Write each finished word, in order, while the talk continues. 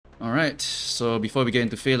Alright, so before we get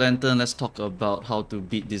into Fey Lantern, let's talk about how to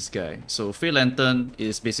beat this guy. So Fey Lantern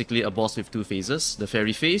is basically a boss with two phases, the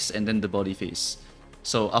fairy phase and then the body phase.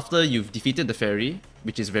 So after you've defeated the fairy,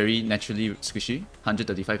 which is very naturally squishy,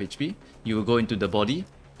 135 HP, you will go into the body,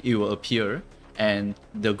 it will appear, and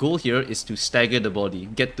the goal here is to stagger the body,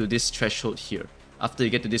 get to this threshold here. After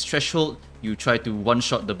you get to this threshold, you try to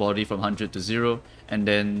one-shot the body from 100 to 0, and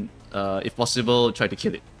then, if possible, try to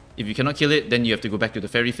kill it. If you cannot kill it, then you have to go back to the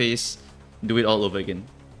fairy phase, do it all over again.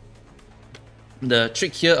 The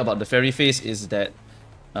trick here about the fairy phase is that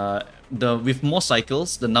with more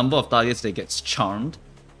cycles, the number of targets that gets charmed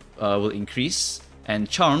will increase, and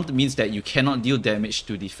charmed means that you cannot deal damage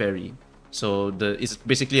to the fairy. So it's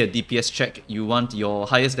basically a DPS check. You want your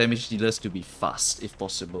highest damage dealers to be fast if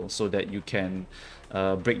possible, so that you can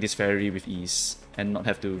break this fairy with ease and not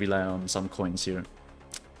have to rely on some coins here.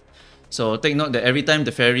 So take note that every time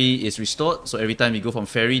the fairy is restored, so every time you go from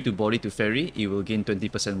fairy to body to fairy, it will gain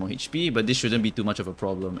 20% more HP, but this shouldn't be too much of a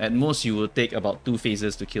problem. At most, you will take about 2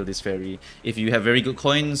 phases to kill this fairy. If you have very good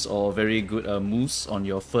coins or very good moves on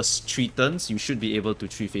your first 3 turns, you should be able to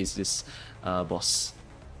 3-phase this boss.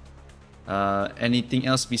 Anything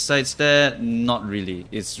else besides that? Not really.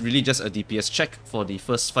 It's really just a DPS check for the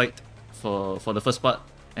first fight, for the first part.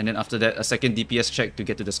 And then after that, a second DPS check to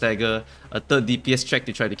get to the stagger, a third DPS check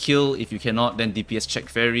to try to kill. If you cannot, then DPS check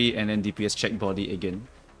fairy, and then DPS check body again.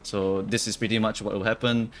 So this is pretty much what will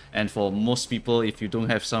happen. And for most people, if you don't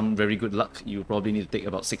have some very good luck, you probably need to take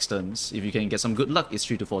about 6 turns. If you can get some good luck, it's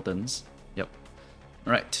 3 to 4 turns. Yep.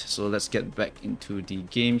 Alright, so let's get back into the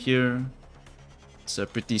game here. It's a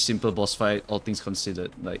pretty simple boss fight, all things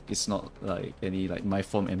considered. Like, it's not like any like my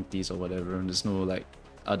form empties or whatever. There's no like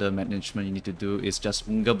other management you need to do. It's just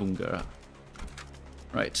Unga Bunga.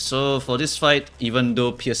 Right, so for this fight, even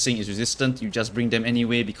though piercing is resistant, you just bring them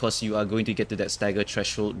anyway because you are going to get to that stagger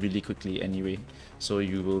threshold really quickly anyway. So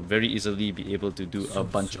you will very easily be able to do a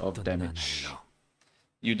bunch of damage.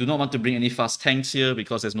 You do not want to bring any fast tanks here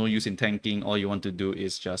because there's no use in tanking. All you want to do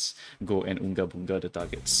is just go and Unga Bunga the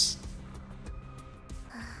targets.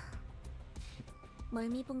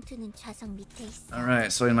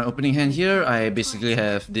 Alright, so in my opening hand here, I basically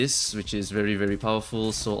have this, which is very, very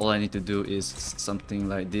powerful. So all I need to do is something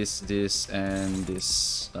like this, this, and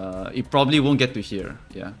this. It probably won't get to here,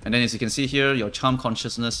 yeah. And then as you can see here, your Charm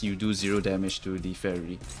Consciousness, you do 0 damage to the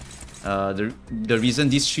fairy. The reason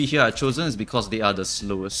these 3 here are chosen is because they are the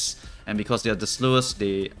slowest. And because they are the slowest,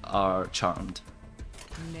 they are charmed.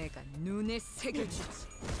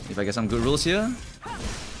 If I get some good rolls here,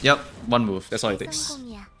 yep, 1 move, that's all it takes.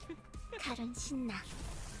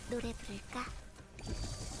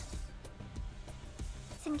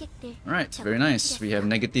 Alright, very nice. We have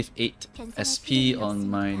 -8 SP on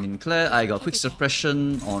my Ninclair. I got quick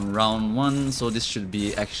suppression on round 1, so this should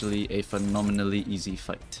be actually a phenomenally easy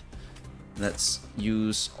fight. Let's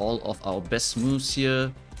use all of our best moves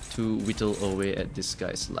here to whittle away at this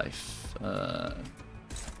guy's life.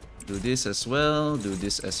 Do this as well, do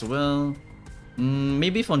this as well.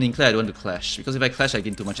 Maybe for Ninclair I don't want to clash, because if I clash I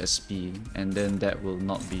gain too much SP, and then that will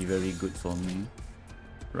not be very good for me.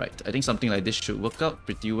 Right, I think something like this should work out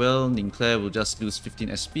pretty well. Ninclair will just lose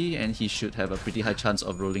 15 SP and he should have a pretty high chance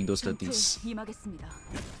of rolling those 30s.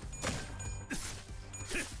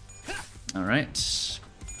 Alright,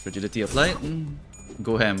 fragility applied.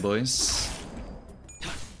 Go ham, boys.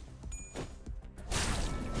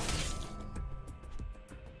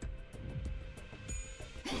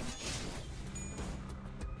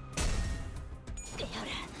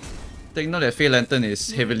 Take note that Fey Lantern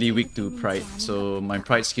is heavily weak to Pride, so my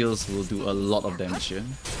Pride skills will do a lot of damage here.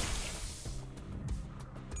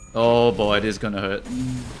 Oh boy, this is gonna hurt.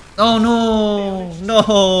 Oh no!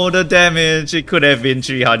 No, the damage! It could have been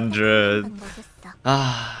 300.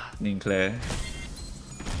 Ah, Ninclair.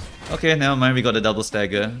 Okay, never mind, we got the double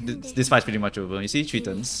stagger. This fight's pretty much over. You see, 3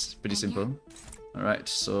 turns. Pretty simple. Alright,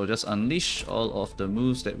 so just unleash all of the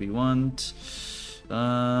moves that we want.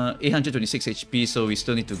 826 HP, so we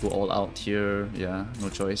still need to go all out here. Yeah, no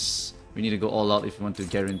choice. We need to go all out if we want to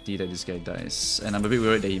guarantee that this guy dies. And I'm a bit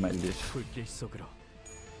worried that he might live.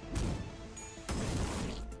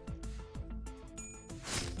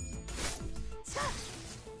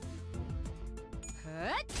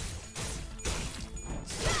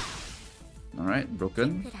 Alright,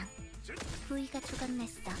 broken.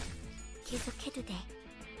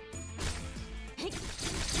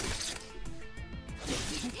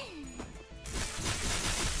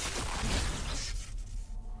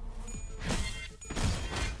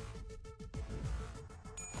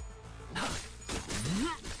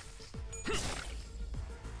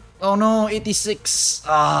 Oh no, 86!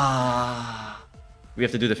 Ah, We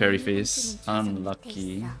have to do the fairy face.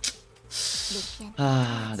 Unlucky.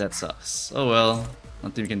 That sucks. Oh well,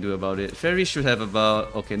 nothing we can do about it. Fairy should have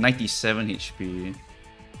about, okay, 97 HP.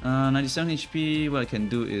 97 HP, what I can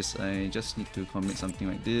do is I just need to commit something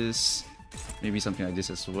like this. Maybe something like this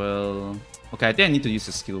as well. Okay, I think I need to use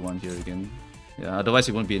the skill 1 here again. Yeah, otherwise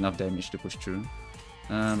it won't be enough damage to push through.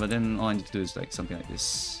 But then all I need to do is like something like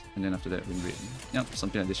this. And then after that, win rate. Yep,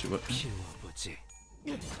 something like this should work.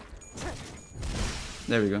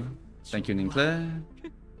 There we go. Thank you, Ninclair.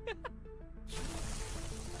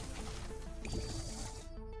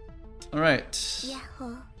 Alright.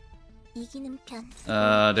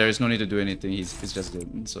 There is no need to do anything, he's just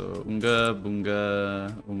good. So, Unga,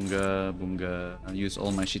 Bunga, Unga, Bunga. I use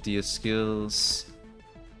all my shittiest skills.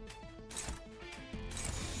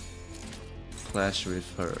 Clash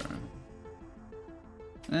with her.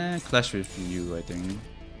 Clash with you, I think.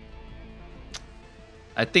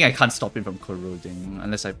 I think I can't stop him from corroding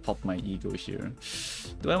unless I pop my ego here.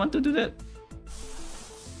 Do I want to do that?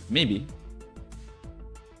 Maybe.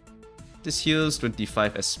 This heals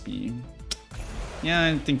 25 SP.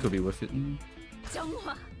 Yeah, I think it'll be worth it.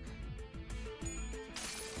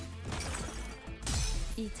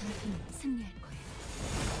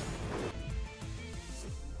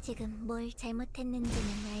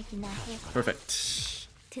 Perfect.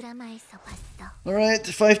 Alright,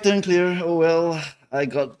 5 turn clear. Oh well, I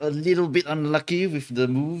got a little bit unlucky with the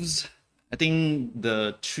moves. I think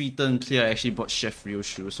the 3 turn clear I actually bought Chef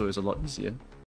Ryoshu, so it's a lot easier.